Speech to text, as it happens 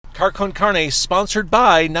Car Con Carne, sponsored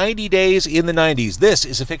by 90 Days in the 90s. This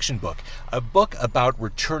is a fiction book, a book about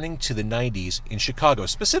returning to the 90s in Chicago,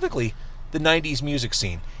 specifically the 90s music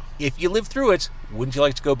scene. If you lived through it, wouldn't you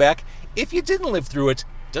like to go back? If you didn't live through it,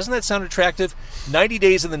 doesn't that sound attractive? 90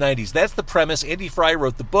 Days in the 90s. That's the premise. Andy Fry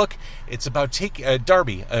wrote the book. It's about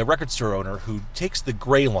Darby, a record store owner, who takes the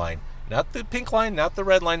gray line. Not the pink line, not the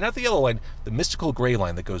red line, not the yellow line, the mystical gray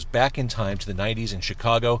line that goes back in time to the 90s in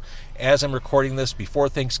Chicago. As I'm recording this before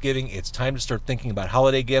Thanksgiving, it's time to start thinking about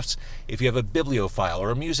holiday gifts. If you have a bibliophile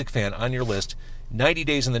or a music fan on your list, 90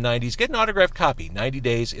 Days in the 90s, get an autographed copy,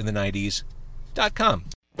 90daysinthe90s.com.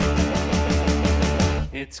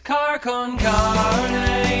 It's Car Con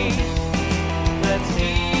Carne. Let's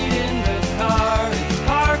eat in the car. It's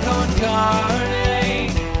Car Con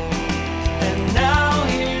Carne. And now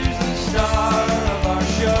here's the star of our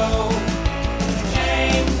show,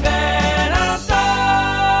 James Van Alstyne.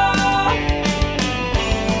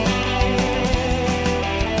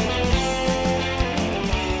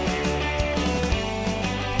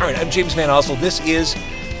 All right, I'm James Van Alstyne. This is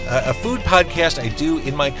a food podcast I do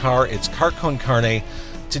in my car. It's Car Con Carne.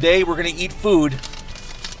 Today we're going to eat food,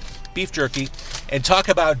 beef jerky, and talk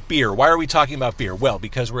about beer. Why are we talking about beer? Well,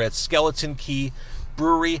 because we're at Skeleton Key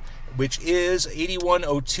Brewery, which is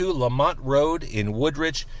 8102 Lamont Road in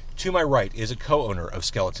Woodridge. To my right is a co-owner of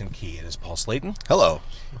Skeleton Key. It is Paul Slayton. Hello.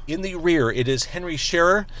 In the rear, it is Henry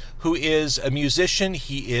Scherer, who is a musician.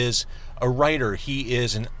 He is a writer. He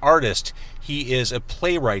is an artist. He is a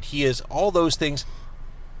playwright. He is all those things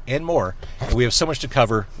and more. And we have so much to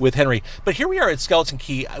cover with Henry. But here we are at Skeleton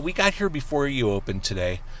Key. We got here before you opened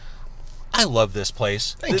today. I love this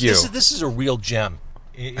place. Thank you. This is a real gem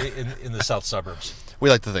in the south suburbs. We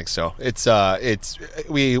like to think so.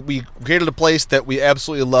 We created a place that we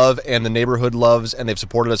absolutely love and the neighborhood loves, and they've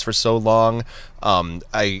supported us for so long.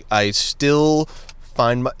 I still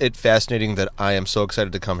find it fascinating that I am so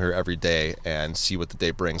excited to come here every day and see what the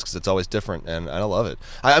day brings, because it's always different, and I love it.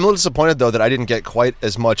 I'm a little disappointed, though, that I didn't get quite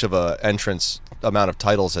as much of a entrance amount of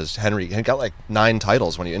titles as Henry. He got like 9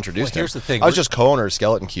 titles when you introduced him. Here's the thing. I was just co-owner of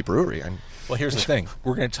Skeleton Key Brewery. Well, here's the thing.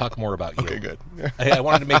 We're going to talk more about you. Okay, good. I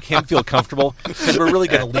wanted to make him feel comfortable, because we're really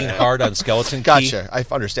going to lean hard on Skeleton Key. Gotcha. I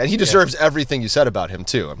understand. He deserves everything you said about him,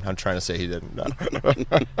 too. I'm trying to say he didn't. No.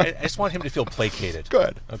 I just want him to feel placated.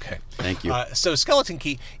 Good. Okay. Thank you. So Skeleton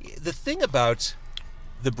Key, the thing about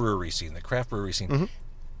the brewery scene, the craft brewery scene,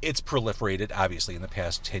 it's proliferated, obviously, in the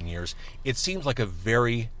past 10 years. It seems like a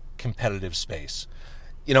very competitive space.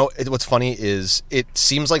 You know, what's funny is it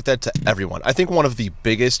seems like that to everyone. I think one of the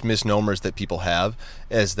biggest misnomers that people have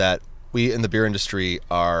is that we in the beer industry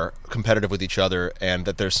are competitive with each other and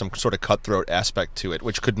that there's some sort of cutthroat aspect to it,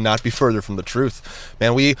 which could not be further from the truth.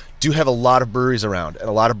 Man, we do have a lot of breweries around, and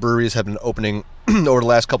a lot of breweries have been opening over the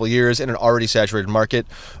last couple of years in an already saturated market,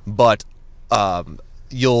 but people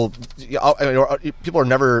are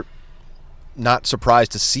never not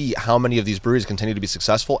surprised to see how many of these breweries continue to be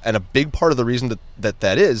successful, and a big part of the reason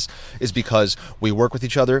that is because we work with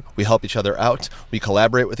each other, we help each other out, we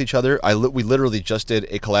collaborate with each other. We literally just did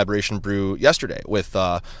a collaboration brew yesterday with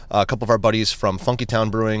a couple of our buddies from Funky Town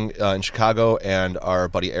Brewing in Chicago and our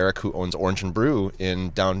buddy Eric, who owns Orange and Brew in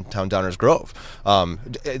downtown Downers Grove.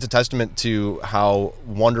 It's a testament to how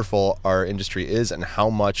wonderful our industry is and how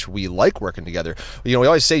much we like working together. You know, we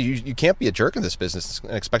always say you can't be a jerk in this business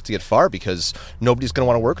and expect to get far, because nobody's going to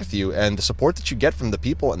want to work with you, and the support that you get from the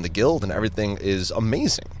people and the guild and everything is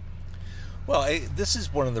amazing. Well, this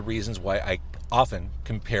is one of the reasons why I often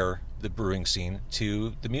compare the brewing scene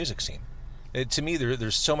to the music scene. To me,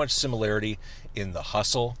 there's so much similarity in the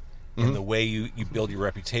hustle, in the way you build your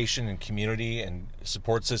reputation and community and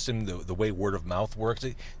support system, the way word of mouth works.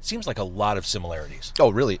 It seems like a lot of similarities. Oh,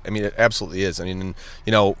 really? I mean, it absolutely is. I mean,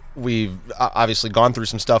 you know, we've obviously gone through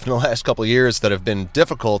some stuff in the last couple of years that have been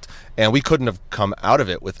difficult, and we couldn't have come out of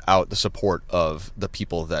it without the support of the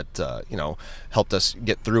people that, helped us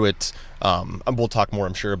get through it. We'll talk more,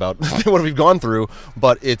 I'm sure, about what we've gone through,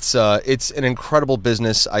 but it's an incredible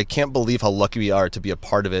business. I can't believe how lucky we are to be a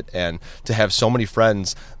part of it and to have so many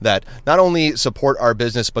friends that not only support our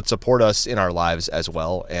business but support us in our lives as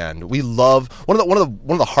well. And we love one of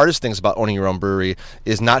the hardest things about owning your own brewery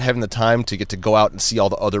is not having the time to get to go out and see all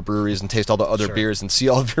the other breweries and taste all the other beers and see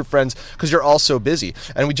all of your friends, because you're all so busy.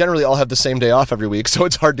 And we generally all have the same day off every week, so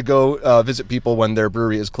it's hard to go visit people when their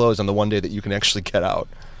brewery is closed on the one day that you can actually get out.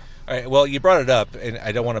 All right, well, you brought it up, and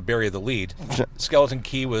I don't want to bury the lead. Skeleton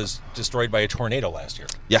Key was destroyed by a tornado last year.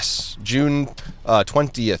 Yes, June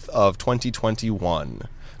 20th of 2021.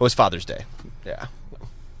 It was Father's Day. Yeah.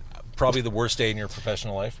 probably the worst day in your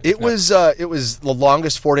professional life. It was the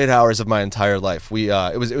longest 48 hours of my entire life.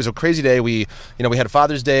 It was a crazy day. We had a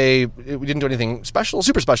Father's Day. We didn't do anything special,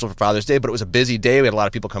 super special for Father's Day, but it was a busy day. We had a lot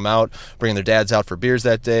of people come out, bringing their dads out for beers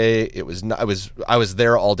that day. I was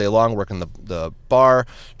there all day long working the bar.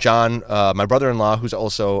 John, my brother-in-law, who's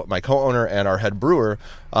also my co-owner and our head brewer,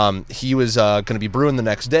 he was going to be brewing the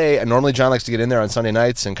next day, and normally John likes to get in there on Sunday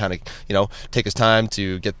nights and kind of, take his time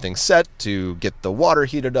to get things set, to get the water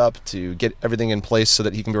heated up, to get everything in place so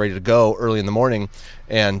that he can be ready to go early in the morning.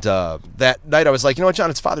 And that night I was like, you know what, John,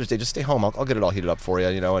 it's Father's Day, just stay home. I'll get it all heated up for you,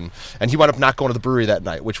 and he wound up not going to the brewery that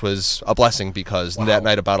night, which was a blessing because that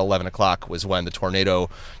night about 11 o'clock was when the tornado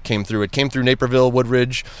came through. It came through Naperville,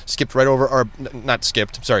 Woodridge, it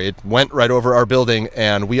went right over our building,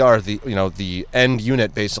 and we are the end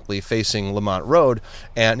unit basically facing Lamont Road,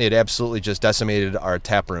 and it absolutely just decimated our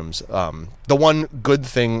tap rooms. The one good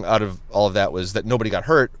thing out of all of that was that nobody got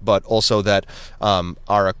hurt, but also that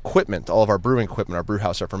our equipment, all of our brewing equipment, our brew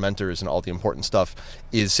house, our fermenters, and all the important stuff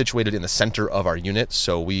is situated in the center of our unit.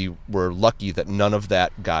 So we were lucky that none of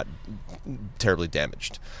that got terribly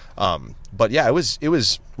damaged. But yeah, it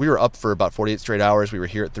was. We were up for about 48 straight hours. We were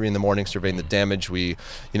here at 3 a.m. surveying the damage. We,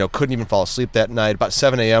 couldn't even fall asleep that night. About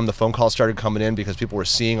 7 a.m. the phone calls started coming in because people were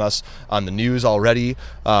seeing us on the news already.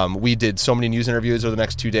 We did so many news interviews over the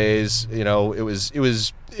next 2 days. It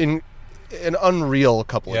was in an unreal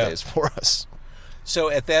couple of days for us. So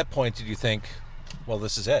at that point, did you think, well,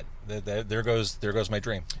 this is it? There goes my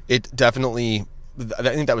dream. It definitely. I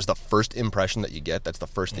think that was the first impression that you get. That's the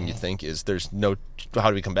first thing you think is how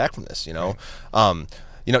do we come back from this, Right.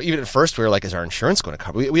 Even at first we were like, is our insurance going to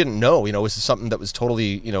cover? We didn't know, this is something that was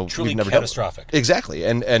totally, truly we've never catastrophic. Exactly.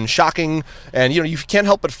 And shocking. And, you can't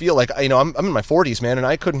help but feel like, I'm in my 40s, man, and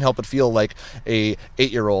I couldn't help but feel like a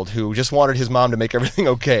 8-year-old who just wanted his mom to make everything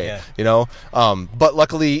okay, But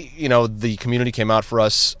luckily, the community came out for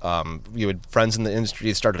us. We had friends in the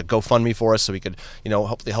industry started a GoFundMe for us so we could,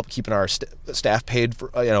 hopefully help keeping our staff paid for,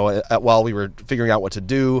 while we were figuring out what to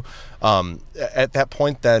do. At that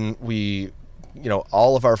point, then we...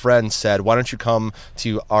 all of our friends said, why don't you come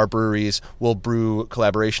to our breweries? We'll brew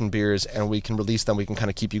collaboration beers and we can release them. We can kind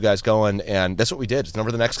of keep you guys going. And that's what we did. And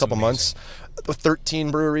over the next couple months, 13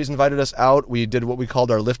 breweries invited us out. We did what we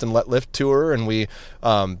called our Lift and Let Lift tour. And we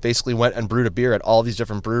basically went and brewed a beer at all these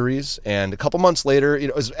different breweries. And a couple months later,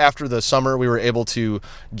 it was after the summer, we were able to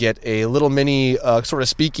get a little mini sort of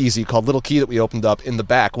speakeasy called Little Key that we opened up in the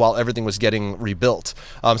back while everything was getting rebuilt.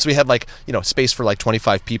 So we had space for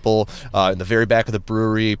 25 people in the very back of the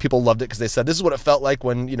brewery. People loved it because they said this is what it felt like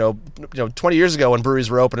when 20 years ago when breweries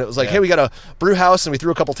were open. It was like, hey, we got a brew house and we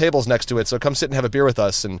threw a couple tables next to it, so come sit and have a beer with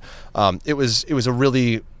us. And it was a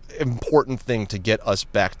really important thing to get us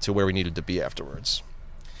back to where we needed to be afterwards.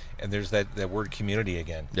 And there's that word community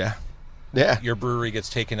again. Yeah. Your brewery gets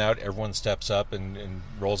taken out, everyone steps up and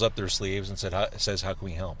rolls up their sleeves and says, how can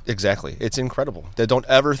we help? Exactly. It's incredible. They don't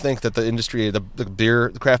ever think that the industry,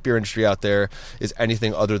 the craft beer industry out there is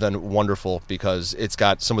anything other than wonderful because it's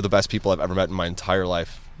got some of the best people I've ever met in my entire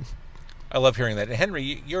life. I love hearing that. And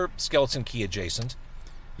Henry, you're Skeleton Key adjacent.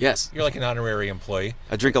 Yes. You're like an honorary employee.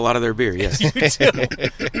 I drink a lot of their beer, yes. You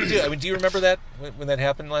do. I mean, do you remember that when that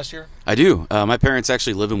happened last year? I do. My parents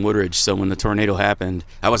actually live in Woodridge, so when the tornado happened,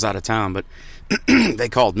 I was out of town, but they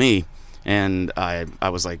called me, and I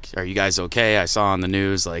was like, are you guys okay? I saw on the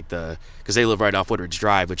news, because they live right off Woodridge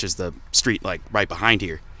Drive, which is the street, right behind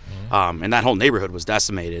here. Mm-hmm. And that whole neighborhood was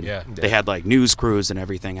decimated. Yeah. They had, news crews and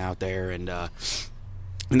everything out there, and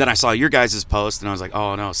then I saw your guys' post, and I was like,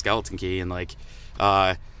 oh, no, Skeleton Key, and,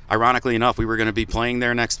 ironically enough, we were going to be playing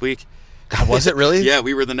there next week. God, was it really? Yeah,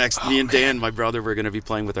 we were the next. Me and Dan, my brother, were going to be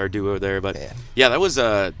playing with our duo there. But yeah, that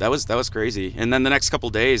was crazy. And then the next couple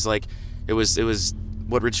days, it was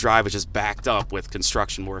Woodridge Drive was just backed up with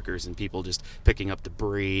construction workers and people just picking up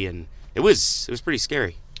debris, and it was pretty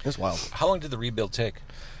scary. It was wild. How long did the rebuild take?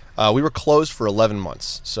 We were closed for 11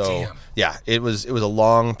 months. So, damn. Yeah, it was a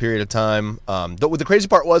long period of time. The crazy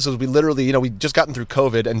part was we literally, we just gotten through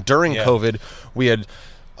COVID, and during COVID, we had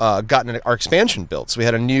gotten our expansion built. So we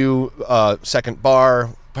had a new second bar,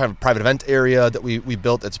 private event area that we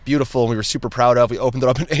built that's beautiful and we were super proud of. We opened it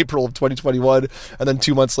up in April of 2021, and then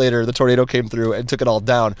 2 months later, the tornado came through and took it all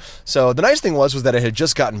down. So the nice thing was that it had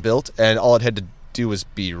just gotten built, and all it had to do was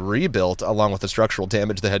be rebuilt along with the structural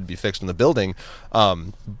damage that had to be fixed in the building.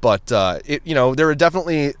 But there were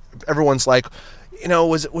definitely, everyone's like,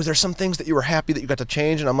 was there some things that you were happy that you got to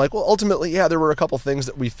change? And I'm like, well, ultimately, yeah, there were a couple things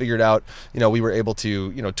that we figured out, we were able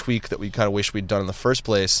to, tweak that we kind of wish we'd done in the first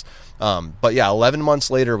place. But yeah, 11 months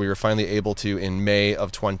later, we were finally able to, in May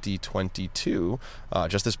of 2022,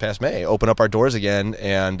 just this past May, open up our doors again.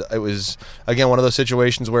 And it was, again, one of those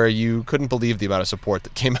situations where you couldn't believe the amount of support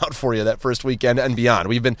that came out for you that first weekend and beyond.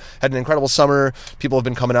 We've had an incredible summer. People have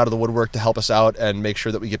been coming out of the woodwork to help us out and make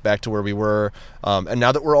sure that we get back to where we were. And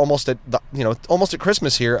now that we're almost at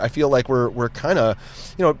Christmas here, I feel like we're kind of,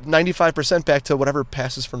 95% back to whatever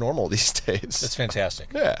passes for normal these days. That's fantastic.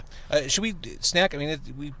 Yeah. Should we snack? I mean,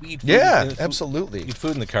 we eat food. Yeah, absolutely. Eat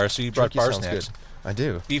food in the car, so you brought Jerky bar sounds snacks. good. I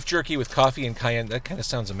do. Beef jerky with coffee and cayenne. That kind of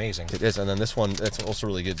sounds amazing. It is, and then this one, that's also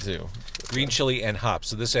really good too. Green chili and hops.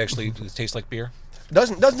 So this actually tastes like beer?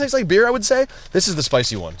 Doesn't taste like beer, I would say. This is the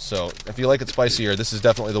spicy one. So if you like it spicier, this is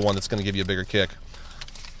definitely the one that's going to give you a bigger kick.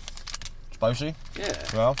 Spicy? Yeah.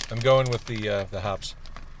 Well, I'm going with the hops.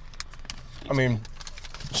 I mean,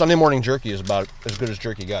 Sunday morning jerky is about as good as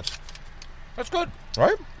jerky gets. That's good.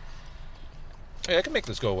 Right? Hey, I can make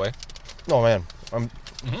this go away. Oh, man.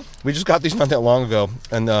 We just got these not that long ago,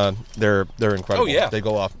 and they're incredible. Oh, yeah. They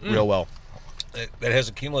go off real well. That has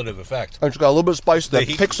a cumulative effect. And it's got a little bit of spice that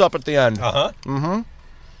heat- picks up at the end. Uh-huh. I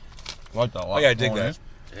like that a lot. Oh, yeah, I dig that.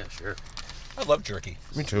 Yeah, sure. I love jerky.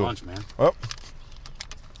 Me too. Lunch, man. Oh.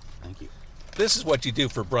 Thank you. This is what you do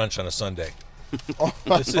for brunch on a Sunday.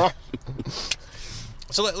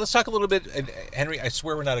 So let's talk a little bit. And Henry, I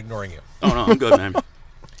swear we're not ignoring you. Oh, no, I'm good, man.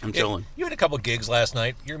 I'm chilling. You had a couple gigs last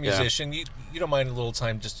night. You're a musician. You don't mind a little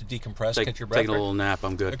time just to decompress, catch your breath? Taking a little nap.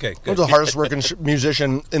 I'm good. Okay, He's good. the hardest working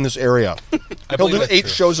musician in this area. He'll believe do that's 8 true.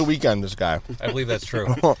 shows a weekend, this guy. I believe that's true.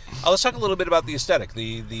 Let's talk a little bit about the aesthetic,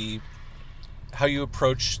 the how you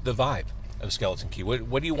approach the vibe of Skeleton Key.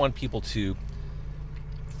 What do you want people to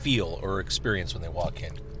feel or experience when they walk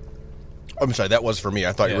in? I'm sorry, that was for me.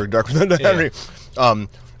 I thought Yeah. you were darker than Henry.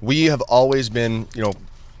 We have always been,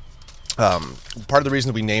 part of the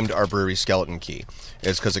reason we named our brewery Skeleton Key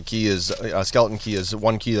is because a Skeleton Key is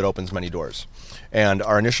one key that opens many doors. And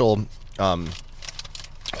our initial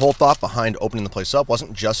whole thought behind opening the place up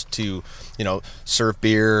wasn't just to, serve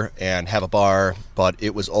beer and have a bar, but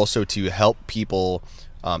it was also to help people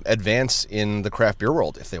advance in the craft beer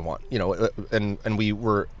world if they want. And we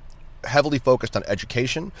were heavily focused on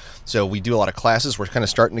education, so we do a lot of classes. We're kind of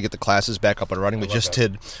starting to get the classes back up and running. We just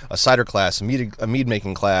did a cider class, a mead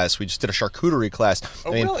making class. We just did a charcuterie class.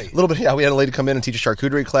 Really? A little bit. Yeah, we had a lady come in and teach a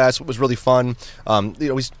charcuterie class. It was really fun.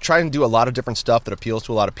 We try and do a lot of different stuff that appeals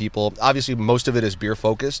to a lot of people. Obviously, most of it is beer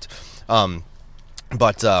focused,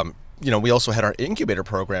 but we also had our incubator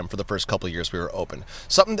program for the first couple of years we were open.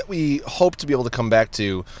 Something that we hope to be able to come back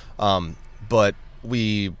to, but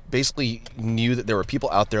we basically knew that there were people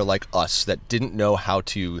out there like us that didn't know how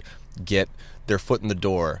to get their foot in the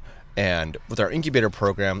door. And with our incubator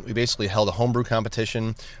program, we basically held a homebrew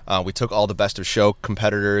competition. We took all the best of show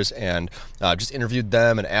competitors and just interviewed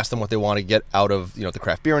them and asked them what they want to get out of the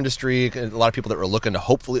craft beer industry. A lot of people that were looking to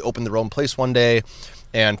hopefully open their own place one day.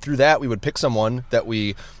 And through that, we would pick someone that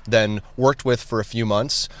we then worked with for a few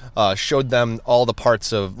months, showed them all the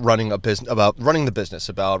parts of running a business, about running the business,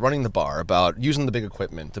 about running the bar, about using the big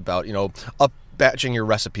equipment, about, up batching your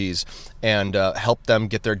recipes, and help them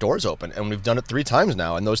get their doors open. And we've done it 3 times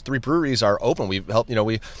now, and those 3 breweries are open. We've helped,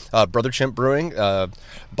 Brother Chimp Brewing,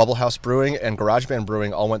 Bubble House Brewing, and Garage Band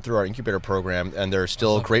Brewing all went through our incubator program, and they're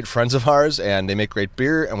still great friends of ours, and they make great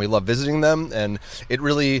beer, and we love visiting them, and it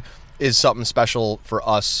really is something special for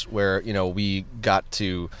us where, we got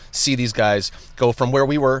to see these guys go from where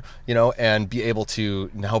we were, and be able to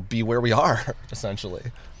now be where we are,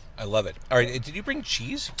 essentially. I love it. All right, did you bring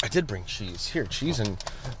cheese? I did bring cheese. Here, cheese and...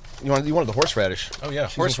 You wanted the horseradish. Oh, yeah,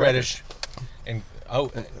 Cheese horseradish. And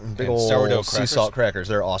big and old sourdough sea crackers. salt crackers.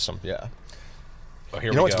 They're awesome, yeah. Oh, here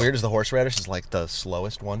You know we what's go. weird is the horseradish is like the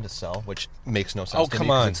slowest one to sell, which makes no sense Oh, to come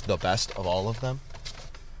me 'cause on. it's the best of all of them.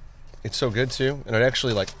 It's so good, too, and it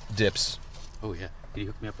actually, dips. Oh, yeah. Can you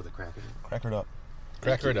hook me up with a cracker? Crack it up.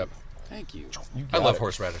 Cracker it up. Thank you. You I got love it.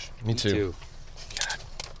 horseradish. Me too. There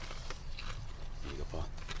you go, Paul.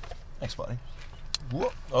 Thanks, buddy.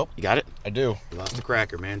 Whoa. Oh, You got it? I do. You lost the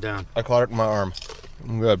cracker, man. Down. I caught it in my arm.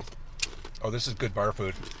 I'm good. Oh, this is good bar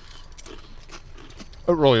food.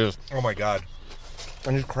 It really is. Oh, my God.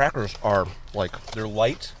 And these crackers are, They're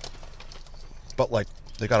light. but,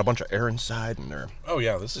 they got a bunch of air inside, and they're... Oh,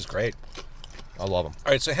 yeah, this is great. I love them.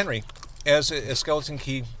 All right, so Henry, as a Skeleton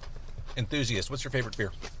Key enthusiast, what's your favorite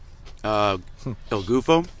beer? El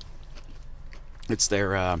Gufo. It's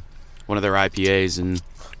their one of their IPAs, and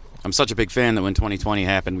I'm such a big fan that when 2020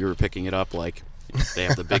 happened, we were picking it up They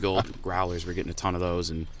have the big old growlers. We're getting a ton of those,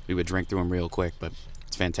 and we would drink through them real quick, but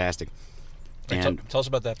it's fantastic. And Tell us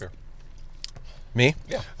about that beer. Me?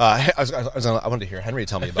 Yeah. I wanted to hear Henry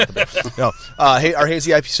tell me about the beer. No. Hey, our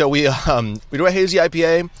hazy IPA. So we do a hazy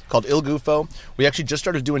IPA called Il Gufo. We actually just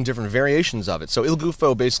started doing different variations of it. So Il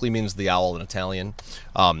Gufo basically means the owl in Italian.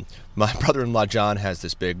 My brother-in-law John has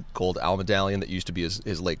this big gold owl medallion that used to be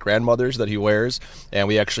his late grandmother's that he wears, and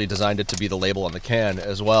we actually designed it to be the label on the can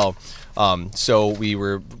as well. So we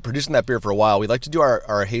were producing that beer for a while. We like to do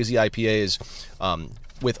our hazy IPAs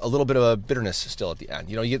with a little bit of a bitterness still at the end.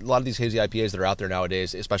 You know, you get a lot of these hazy IPAs that are out there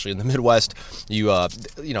nowadays, especially in the Midwest. They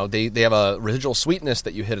have a residual sweetness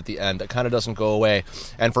that you hit at the end that kind of doesn't go away.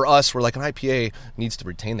 And for us, we're like, an IPA needs to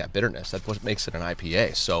retain that bitterness. That's what makes it an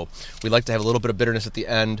IPA. So we like to have a little bit of bitterness at the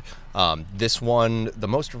end. This one, the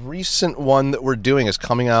most recent one that we're doing, is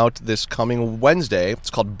coming out this coming Wednesday.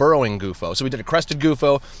 It's called Burrowing Gufo. So we did a crested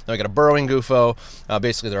Gufo, now we got a burrowing Gufo.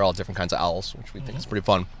 Basically, they're all different kinds of owls, which we think is pretty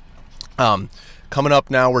fun. Coming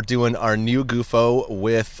up now, we're doing our new Gufo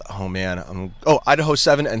with, Idaho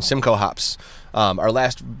 7 and Simcoe hops. Our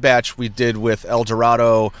last batch we did with El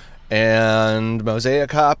Dorado and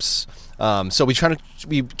Mosaic hops. So we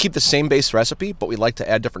keep the same base recipe, but we like to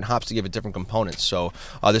add different hops to give it different components. So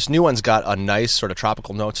this new one's got a nice sort of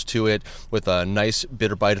tropical notes to it, with a nice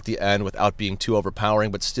bitter bite at the end without being too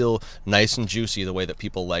overpowering, but still nice and juicy the way that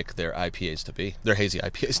people like their IPAs to be, their hazy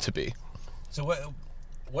IPAs to be. So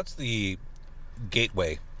what's the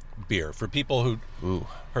gateway beer for people who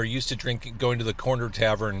are used to going to the corner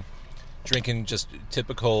tavern, drinking just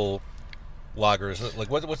typical lagers? Like,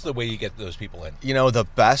 what's the way you get those people in? You know, the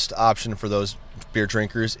best option for those beer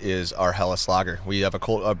drinkers is our Helles Lager. We have a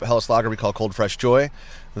Helles Lager we call Cold Fresh Joy.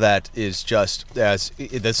 That is just,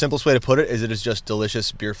 the simplest way to put it is just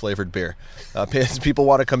delicious beer-flavored beer. People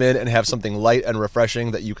want to come in and have something light and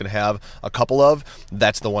refreshing that you can have a couple of,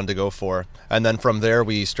 that's the one to go for. And then from there,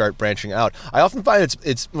 we start branching out. I often find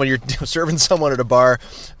it's when you're serving someone at a bar,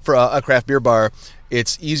 for a craft beer bar,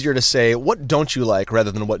 it's easier to say, what don't you like,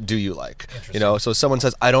 rather than what do you like? You know, so someone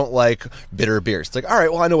says, I don't like bitter beers. It's like, all right,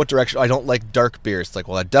 well, I know what direction. I don't like dark beers. It's like,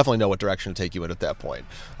 well, I definitely know what direction to take you in at that point.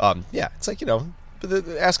 It's like,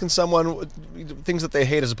 asking someone things that they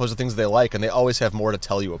hate as opposed to things they like, and they always have more to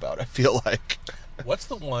tell you about, I feel like. What's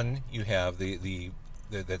the one you have, is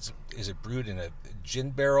it brewed in a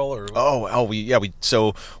gin barrel or? We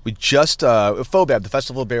just FOBAB, the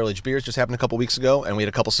Festival of Barrel Aged Beers, just happened a couple weeks ago, and we had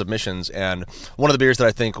a couple submissions. And one of the beers that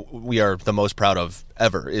I think we are the most proud of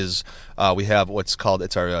ever is we have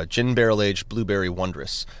it's our gin barrel aged Blueberry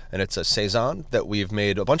Wondrous, and it's a saison that we've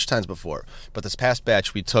made a bunch of times before. But this past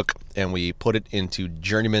batch we took and we put it into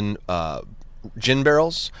Journeyman gin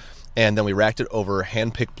barrels. And then we racked it over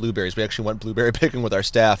hand-picked blueberries. We actually went blueberry picking with our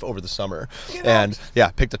staff over the summer.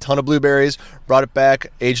 Picked a ton of blueberries, brought it back,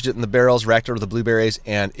 aged it in the barrels, racked it over the blueberries,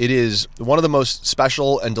 and it is one of the most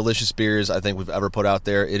special and delicious beers I think we've ever put out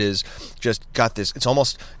there. It is just it's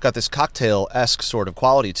almost got this cocktail-esque sort of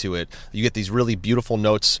quality to it. You get these really beautiful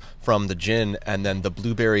notes from the gin, and then the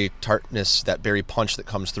blueberry tartness, that berry punch that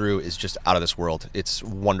comes through is just out of this world. It's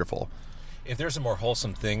wonderful. If there's a more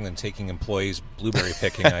wholesome thing than taking employees blueberry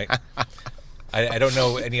picking, I don't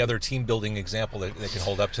know any other team building example that can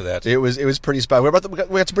hold up to that. It was pretty special.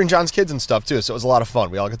 We had to bring John's kids and stuff too, so it was a lot of fun.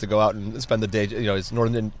 We all got to go out and spend the day. It's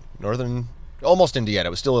northern, almost Indiana. It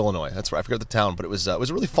was still Illinois. That's where I forget the town, but it was a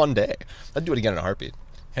really fun day. I'd do it again in a heartbeat.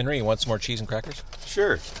 Henry, you want some more cheese and crackers?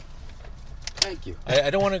 Sure. Thank you. I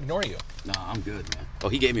don't want to ignore you. No, I'm good, man. Oh,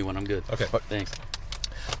 he gave me one. I'm good. Okay. Thanks.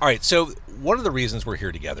 All right, so one of the reasons we're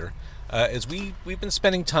here together is we've been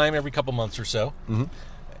spending time every couple months or so in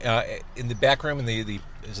the back room,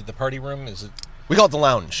 is it the party room? Is it? We call it the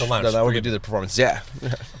lounge. The lounge. That's where we do the performance. Yeah.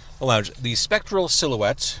 The lounge. The Spectral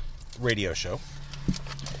Silhouette radio show.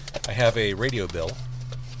 I have a radio bill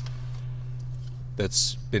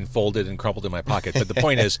that's been folded and crumpled in my pocket, but the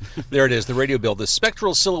point is, there it is, the radio bill. The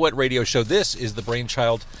Spectral Silhouette radio show. This is the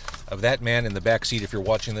brainchild of that man in the back seat if you're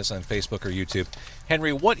watching this on Facebook or YouTube.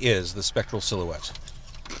 Henry, what is the Spectral Silhouette?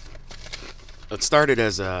 It started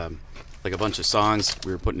as a bunch of songs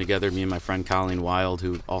we were putting together, me and my friend Colleen Wild,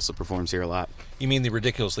 who also performs here a lot. You mean the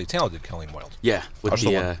ridiculously talented Colleen Wild? Yeah, with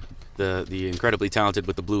the incredibly talented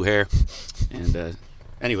with the blue hair. And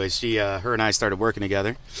anyways, her and I started working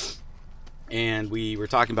together, and we were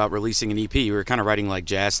talking about releasing an EP. We were kind of writing like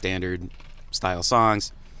jazz standard style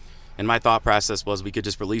songs, and my thought process was we could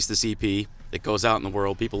just release this EP. It goes out in the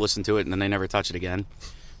world, people listen to it, and then they never touch it again.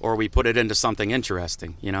 Or we put it into something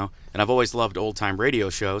interesting, And I've always loved old-time radio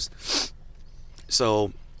shows.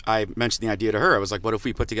 So I mentioned the idea to her. I was like, what if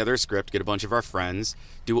we put together a script, get a bunch of our friends,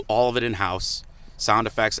 do all of it in-house, sound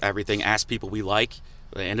effects, everything. Ask people we like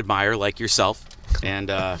and admire, like yourself, and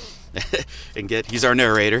he's our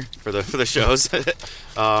narrator for the shows.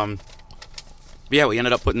 Yeah, we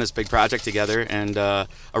ended up putting this big project together, and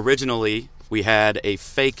originally we had a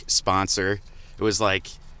fake sponsor. It was like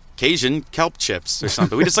Cajun kelp chips or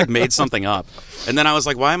something. We just like made something up, and then I was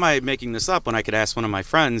like, why am I making this up when I could ask one of my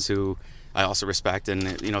friends who I also respect,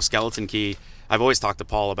 and Skeleton Key. I've always talked to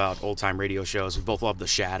Paul about old time radio shows. We both love The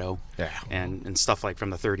Shadow, and stuff like from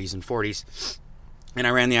the 30s and 40s. And I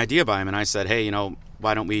ran the idea by him, and I said, hey,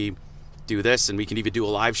 why don't we do this, and we can even do a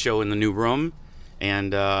live show in the new room,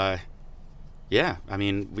 and yeah, I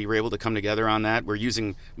mean, we were able to come together on that. We're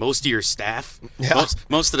using most of your staff. Yeah.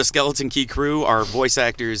 Most of the Skeleton Key crew are voice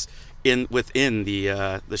actors within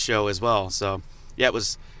the show as well. So yeah, we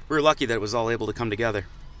were lucky that it was all able to come together.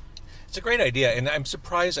 It's a great idea, and I'm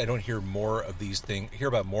surprised I don't hear about more of these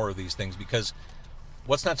things, because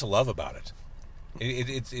what's not to love about it?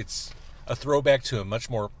 It's a throwback to a much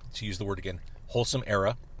more, to use the word again, wholesome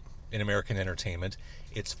era in American entertainment.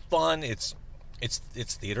 It's fun. It's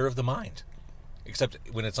theater of the mind. Except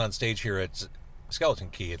when it's on stage here at Skeleton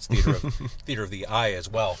Key, it's theater of the eye as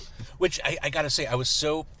well. Which I got to say, I was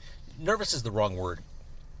so nervous is the wrong word.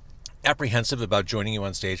 Apprehensive about joining you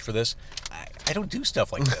on stage for this. I don't do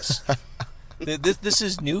stuff like this. This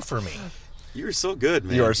is new for me. You're so good,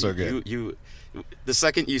 man. You are so good. You the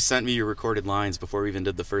second you sent me your recorded lines before we even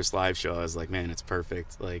did the first live show, I was like, man, it's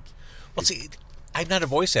perfect. Like, well, see, I'm not a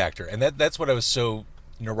voice actor, and that's what I was so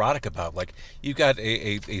neurotic about. Like, you got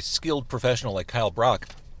a skilled professional like Kyle Brock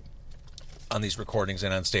on these recordings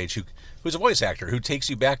and on stage who's a voice actor who takes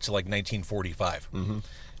you back to like 1945. Mm-hmm.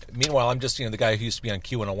 Meanwhile, I'm just the guy who used to be on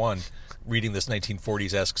Q101 reading this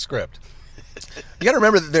 1940s-esque script. You got to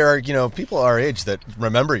remember that there are, people our age that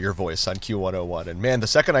remember your voice on Q101. And man, the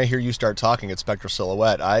second I hear you start talking at Spectral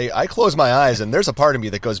Silhouette, I close my eyes and there's a part of me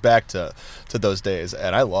that goes back to those days.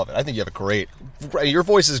 And I love it. I think you have your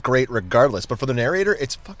voice is great regardless. But for the narrator,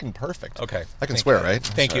 it's fucking perfect. Okay. I can swear, right?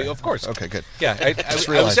 Thank you. Of course. Okay, good. Yeah, I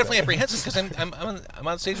was definitely apprehensive because I'm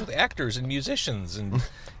on stage with actors and musicians, and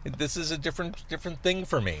this is a different thing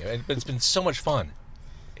for me. But it's been so much fun.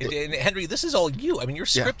 And Henry, this is all you. I mean, you're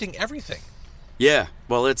scripting everything. Yeah,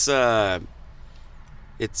 well, it's like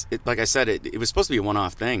I said, it was supposed to be a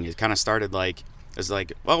one-off thing. It kind of started well,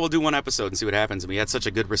 we'll do one episode and see what happens. And we had such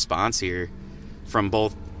a good response here from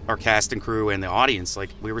both our cast and crew and the audience. Like,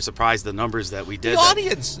 we were surprised the numbers that we did. The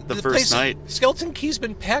audience, the first night. Skeleton Key's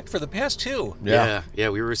been packed for the past 2. Yeah,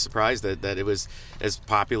 we were surprised that it was as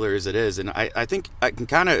popular as it is, and I think I can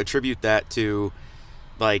kind of attribute that to,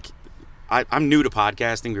 like, I'm new to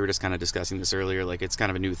podcasting. We were just kind of discussing this earlier. Like, it's kind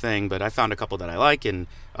of a new thing, but I found a couple that I like. And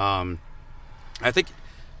I think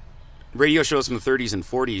radio shows from the 30s and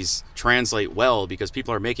 40s translate well because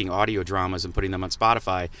people are making audio dramas and putting them on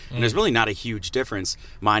Spotify. And there's really not a huge difference,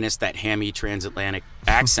 minus that hammy transatlantic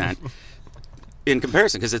accent in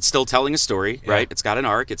comparison, because it's still telling a story, right? It's got an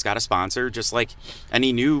arc. It's got a sponsor, just like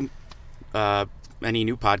any new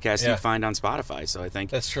podcast you find on Spotify. So I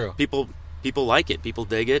think that's true. People like it. People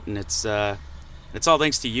dig it, and it's all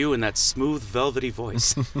thanks to you and that smooth, velvety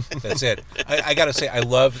voice. That's it. I got to say, I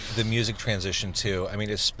love the music transition, too. I mean,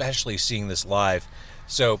 especially seeing this live.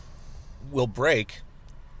 So we'll break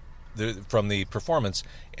from the performance,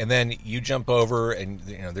 and then you jump over, and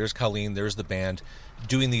there's Colleen, there's the band,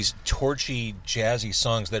 doing these torchy, jazzy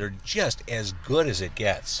songs that are just as good as it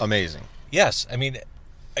gets. Amazing. Yes. I mean,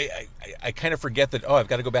 I kind of forget that, I've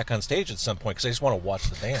got to go back on stage at some point because I just want to watch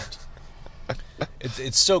the band.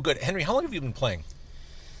 It's so good. Henry, how long have you been playing?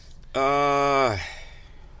 A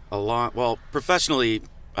long. Well, professionally,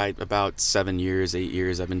 about 7 years, 8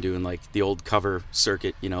 years. I've been doing like the old cover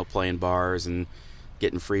circuit, playing bars and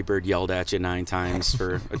getting Freebird yelled at you 9 times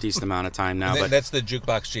for a decent amount of time now. But that's the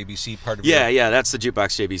Jukebox JBC part of it. Yeah, that's the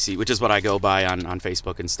Jukebox JBC, which is what I go by on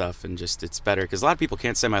Facebook and stuff. And just it's better because a lot of people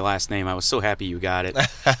can't say my last name. I was so happy you got it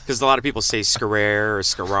because a lot of people say Scarer or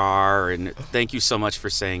Scarar, and thank you so much for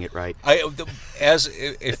saying it right. As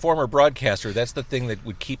a former broadcaster, that's the thing that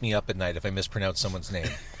would keep me up at night if I mispronounced someone's name.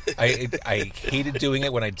 I hated doing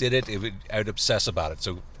it. When I did it, I would obsess about it.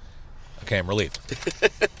 So. Okay, I'm relieved.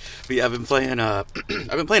 But yeah, I've been playing a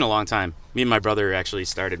long time. Me and my brother actually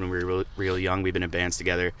started when we were real young. We've been in bands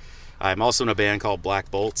together. I'm also in a band called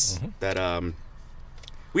Black Bolts that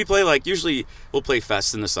we play usually we'll play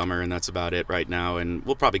fests in the summer, and that's about it right now. And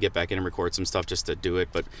we'll probably get back in and record some stuff just to do it.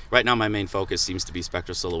 But right now my main focus seems to be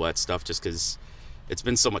Spectral Silhouette stuff just because it's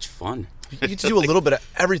been so much fun. You get to do a little bit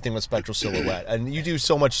of everything with Spectral Silhouette, and you do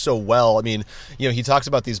so much so well. I mean, he talks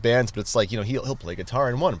about these bands, but it's like, he'll play guitar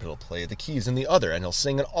in one, but he'll play the keys in the other, and he'll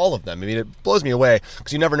sing in all of them. I mean, it blows me away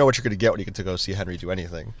because you never know what you're going to get when you get to go see Henry do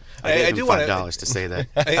anything. I do want $5 to say that.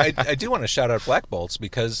 I do want to shout out Black Bolts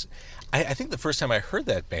because I think the first time I heard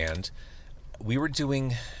that band, we were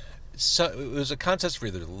doing. So it was a contest for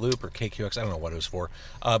either Loop or KQX. I don't know what it was for,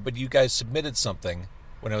 but you guys submitted something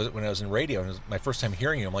when I was in radio, and it was my first time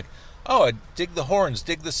hearing you. I'm like, oh, I dig the horns,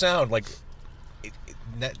 dig the sound. Like,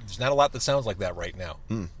 there's not a lot that sounds like that right now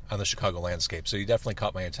on the Chicago landscape. So you definitely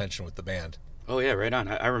caught my attention with the band. Oh yeah, right on.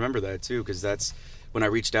 I remember that too, because that's when I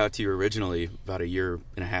reached out to you originally about a year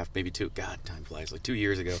and a half, maybe 2. God, time flies, like 2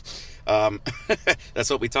 years ago. That's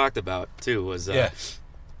what we talked about too. Was yeah.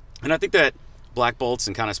 And I think that Black Bolts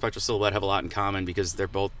and kind of Spectral Silhouette have a lot in common because they're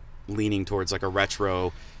both leaning towards like a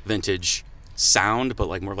retro, vintage sound, but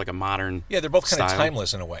like more of like a modern. Yeah, they're both kind of style.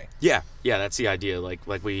 timeless in a way. Yeah, that's the idea.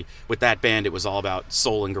 Like we with that band, it was all about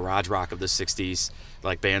soul and garage rock of the '60s,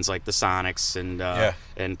 like bands like the Sonics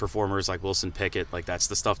and performers like Wilson Pickett. Like that's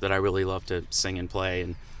the stuff that I really love to sing and play.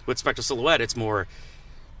 And with Spectral Silhouette, it's more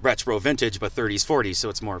retro, vintage, but 30s, 40s. So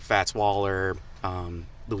it's more Fats Waller,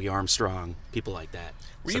 Louis Armstrong, people like that.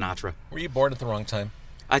 Sinatra. Were you born at the wrong time?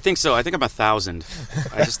 I think so. I think I'm 1,000.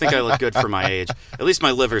 I just think I look good for my age. At least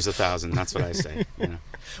my liver's 1,000. That's what I say.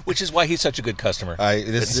 Which is why he's such a good customer.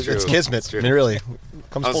 It's true. kismet. It's true. I mean, really,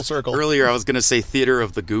 comes full circle. Earlier, I was going to say Theater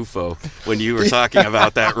of the Goofo when you were talking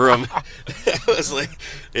about that room. I was like,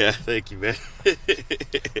 yeah, thank you, man.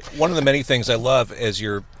 One of the many things I love as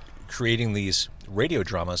you're creating these radio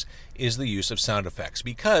dramas is the use of sound effects.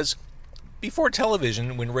 Because before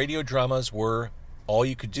television, when radio dramas were all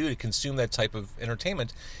you could do to consume that type of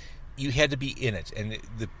entertainment, you had to be in it, and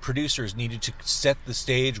the producers needed to set the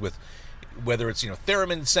stage with whether it's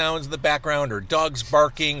theremin sounds in the background or dogs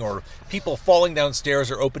barking or people falling downstairs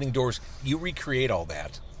or opening doors. You recreate all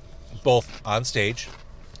that both on stage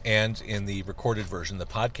and in the recorded version, the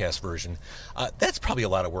podcast version. That's probably a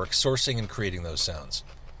lot of work, sourcing and creating those sounds.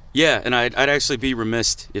 Yeah, and I'd actually be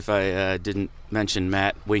remiss if I didn't mention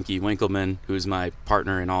Matt Winky Winkleman, who's my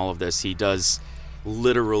partner in all of this. He does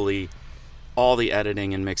literally all the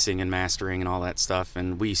editing and mixing and mastering and all that stuff,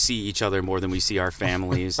 and we see each other more than we see our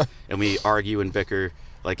families, and we argue and bicker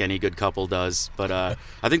like any good couple does. But I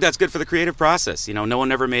think that's good for the creative process. No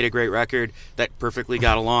one ever made a great record that perfectly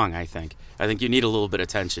got along. I think you need a little bit of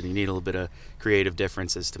tension, you need a little bit of creative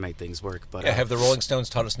differences to make things work. But have the Rolling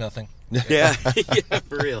Stones taught us nothing? Yeah,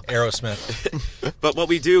 for real. Aerosmith. But what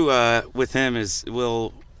we do with him is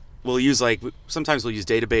we'll use sometimes we'll use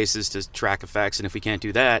databases to track effects, and if we can't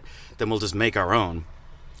do that, then we'll just make our own.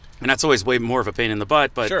 And that's always way more of a pain in the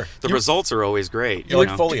butt, but sure. The results are always great. You're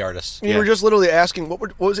like Foley artists. You were just literally asking,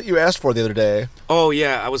 what was it you asked for the other day? Oh,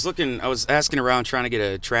 yeah. I was asking around trying to get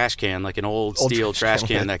a trash can, like an old steel trash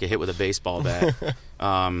can that could hit with a baseball bat.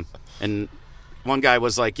 And one guy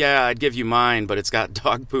was like, yeah, I'd give you mine, but it's got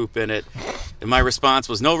dog poop in it. And my response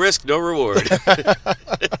was, no risk, no reward.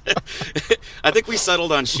 I think we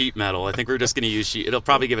settled on sheet metal. I think we're just going to use sheet. It'll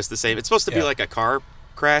probably give us the same. It's supposed to be like a car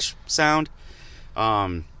crash sound.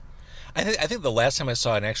 I think the last time I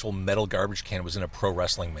saw an actual metal garbage can was in a pro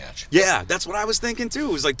wrestling match. Yeah, that's what I was thinking too.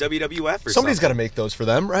 It was like WWF or Somebody's got to something. make those for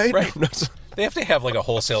them, right? Right. They have to have like a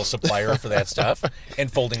wholesale supplier for that stuff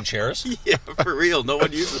and folding chairs. Yeah, for real. No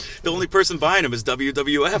one uses it. The only person buying them is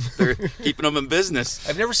WWF. They're keeping them in business.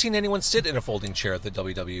 I've never seen anyone sit in a folding chair at the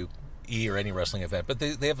WWE or any wrestling event, but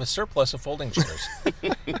they have a surplus of folding chairs.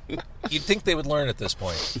 You'd think they would learn at this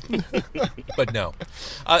point, but no.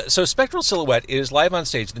 So Spectral Silhouette is live on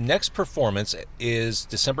stage. The next performance is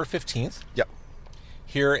December 15th. Yep.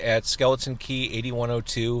 Here at Skeleton Key,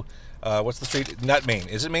 8102. What's the street? Not Maine.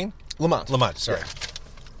 Is it Maine? Lamont, sorry.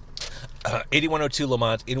 8102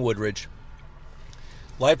 Lamont in Woodridge.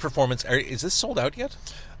 Live performance. Is this sold out yet?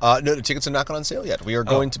 No, the tickets are not on sale yet. We are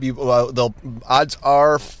going to be. Odds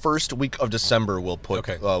are first week of December we'll put.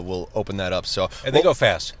 Okay. We'll open that up. So And they go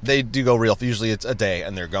fast. They do go real. Usually it's a day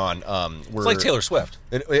and they're gone. It's like Taylor Swift.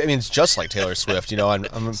 It's just like Taylor Swift. I'm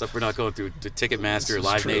Except we're not going through Ticketmaster,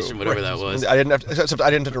 Live Nation, whatever that was. I didn't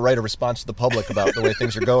have to write a response to the public about the way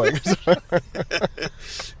things are going.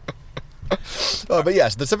 But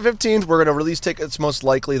yes, December 15th, we're going to release tickets most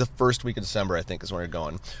likely the first week of December, I think, is when we're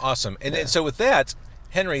going. Awesome. And so with that,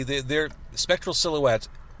 Henry, their Spectral Silhouette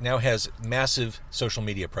now has massive social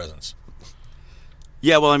media presence.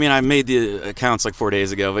 Yeah, well, I mean, I made the accounts like 4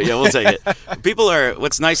 days ago, but yeah, we'll take it.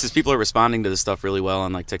 What's nice is people are responding to this stuff really well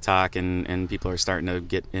on like TikTok, and people are starting to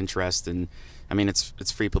get interest, and I mean,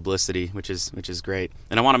 it's free publicity, which is great.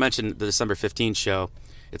 And I want to mention the December 15th show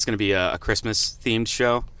It's going to be a Christmas-themed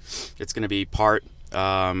show. It's going to be part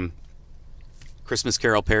Christmas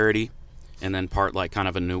Carol parody, and then part like kind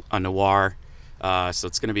of a noir. So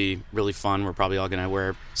it's going to be really fun. We're probably all going to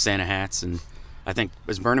wear Santa hats, and I think,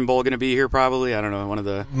 is Burning Bull going to be here probably? I don't know, one of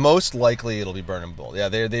the... Most likely it'll be Burning Bull. Yeah,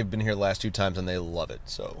 they've been here the last 2 times and they love it.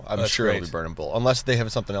 So I'm That's sure great. it'll be Burning Bull, unless they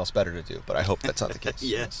have something else better to do. But I hope that's not the case.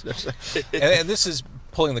 Yes. And this is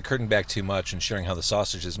pulling the curtain back too much and sharing how the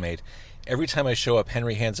sausage is made. Every time I show up,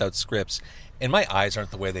 Henry hands out scripts, and my eyes aren't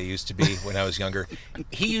the way they used to be when I was younger.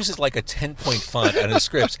 He uses like a 10-point font on his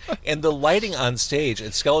scripts, and the lighting on stage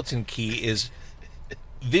at Skeleton Key is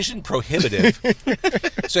vision prohibitive.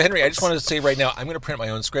 So, Henry, I just wanted to say right now, I'm going to print my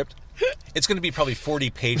own script. It's going to be probably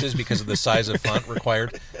 40 pages because of the size of font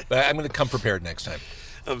required, but I'm going to come prepared next time.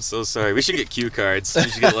 I'm so sorry. We should get cue cards. We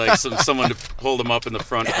should get like someone to hold them up in the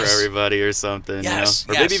front for everybody or something. Yes,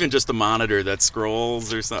 Or maybe even just a monitor that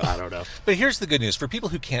scrolls or something. I don't know. But here's the good news. For people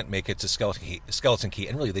who can't make it to Skeleton Key,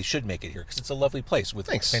 and really they should make it here because it's a lovely place with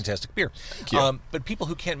fantastic beer. Thank you. But people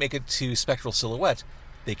who can't make it to Spectral Silhouette,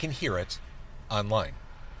 they can hear it online.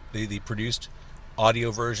 The produced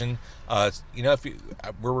audio version. If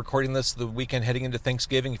we're recording this the weekend heading into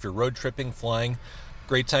Thanksgiving, if you're road tripping, flying,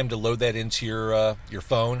 great time to load that into your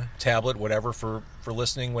phone, tablet, whatever, for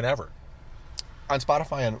listening whenever. On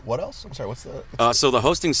Spotify and what else? I'm sorry, what's the... So the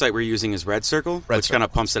hosting site we're using is Red Circle, Red which Circle. kind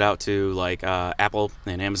of pumps it out to like Apple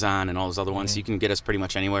and Amazon and all those other ones. So you can get us pretty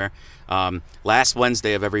much anywhere. Last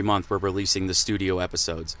Wednesday of every month, we're releasing the studio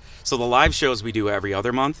episodes. So the live shows we do every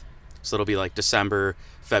other month. So it'll be like December,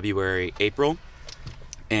 February, April.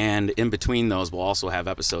 And in between those, we'll also have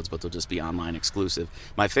episodes, but they'll just be online exclusive.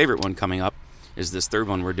 My favorite one coming up is this third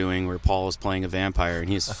one we're doing where Paul is playing a vampire, and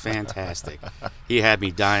he's fantastic. He had me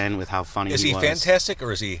dying with how funny Is he was. fantastic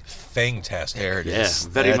or is he fangtastic? There it Yeah, is.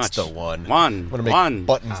 very That's much. the one. One. I'm going to make One.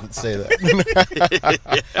 buttons that say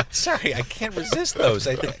that. Sorry, I can't resist those.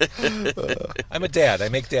 I'm a dad. I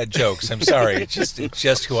make dad jokes. I'm sorry. It's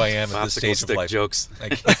just who I am at this Popsicle stage stick of life. jokes. I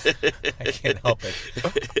can't help it.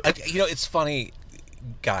 It's funny,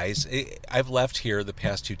 guys. I've left here the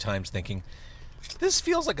past 2 times thinking, this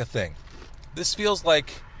feels like a thing. This feels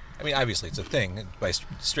like, obviously it's a thing by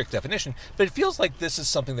strict definition, but it feels like this is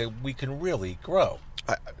something that we can really grow.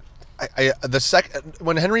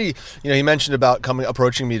 When Henry, he mentioned about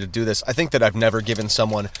approaching me to do this, I think that I've never given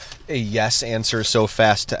someone a yes answer so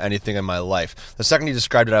fast to anything in my life. The second he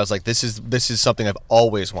described it, I was like, this is something I've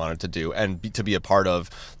always wanted to do, and to be a part of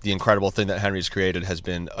the incredible thing that Henry's created has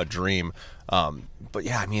been a dream. But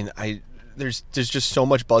yeah, there's just so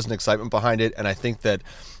much buzz and excitement behind it, and I think that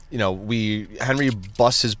Henry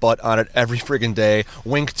busts his butt on it every friggin' day.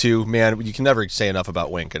 Wink too, man. You can never say enough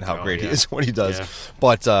about Wink and how great he is what he does. Yeah.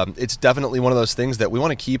 But it's definitely one of those things that we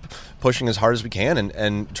want to keep pushing as hard as we can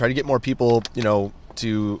and try to get more people, to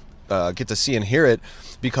get to see and hear it,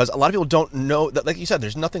 because a lot of people don't know that, like you said,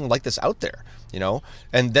 there's nothing like this out there,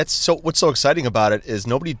 and that's what's so exciting about it is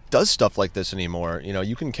nobody does stuff like this anymore.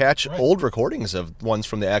 You can catch old recordings of ones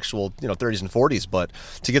from the actual 30s and 40s, but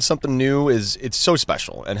to get something new it's so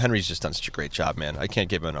special, and Henry's just done such a great job, man. I can't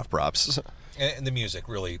give him enough props. And the music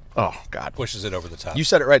really pushes it over the top. You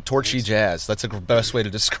said it right, torchy jazz. That's the best way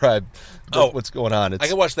to describe what's going on. I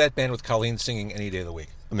could watch that band with Colleen singing any day of the week.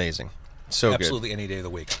 Amazing. So Absolutely any day of the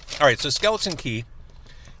week. All right, so Skeleton Key,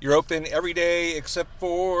 you're open every day except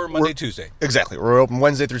for Monday, Tuesday. Exactly. We're open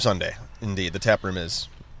Wednesday through Sunday. Indeed, the tap room is.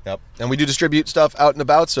 Yep. And we do distribute stuff out and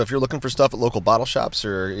about, so if you're looking for stuff at local bottle shops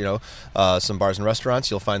or, some bars and restaurants,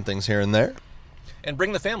 you'll find things here and there. And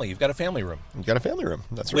bring the family. You've got a family room. You've got a family room.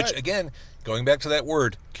 That's right. Which, again, going back to that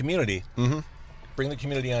word, community, bring the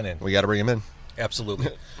community on in. We got to bring them in. Absolutely.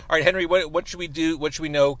 All right, Henry, what should we do? What should we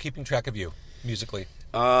know keeping track of you musically?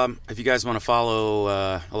 If you guys want to follow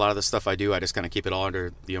a lot of the stuff I do, I just kind of keep it all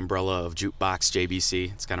under the umbrella of Jukebox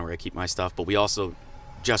JBC. It's kind of where I keep my stuff. But we also,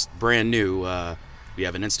 just brand new, we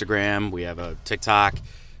have an Instagram, we have a TikTok,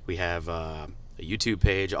 we have a YouTube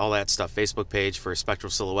page, all that stuff, Facebook page for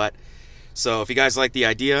Spectral Silhouette. So if you guys like the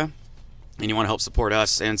idea and you want to help support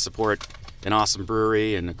us and support an awesome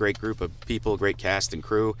brewery and a great group of people, great cast and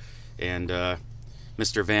crew, and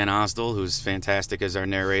Mr. Van Osdell, who's fantastic as our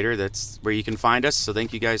narrator, that's where you can find us. So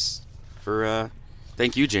thank you guys for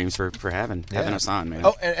thank you, James, for having us on, man.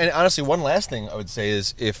 Oh, and honestly, one last thing I would say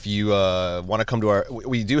is if you want to come to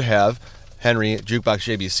we do have Henry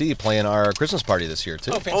Jukebox JBC playing our Christmas party this year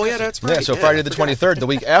too. Oh yeah, that's right. Yeah, so Friday the 23rd, the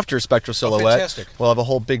week after Spectral Silhouette, fantastic. we'll have a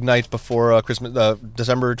whole big night before Christmas,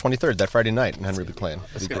 December 23rd, that Friday night, and Henry will be playing.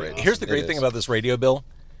 It'll be great. Here's the great It thing is. about this radio, Bill.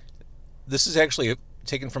 This is actually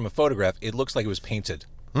taken from a photograph. It looks like it was painted.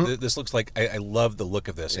 This looks like I love the look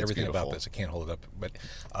of this. Everything beautiful. about this. I can't hold it up, but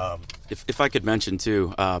If I could mention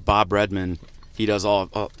too, Bob Redman, he does all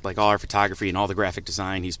our photography and all the graphic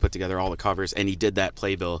design. He's put together all the covers, and he did that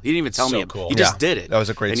playbill. He didn't even tell So me. cool. He just Yeah, did it. that was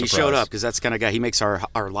a great And he surprise. showed up because that's the kind of guy. He makes our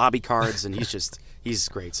lobby cards, and he's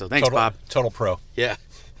great. So thanks, Bob. total pro. Yeah.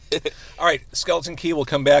 All right, Skeleton Key. We'll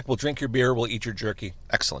come back. We'll drink your beer. We'll eat your jerky.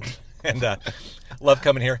 Excellent. And love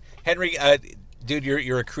coming here, Henry. Dude,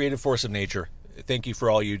 you're a creative force of nature. Thank you for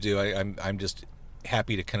all you do. I'm just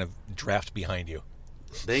happy to kind of draft behind you.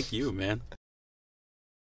 Thank you, man.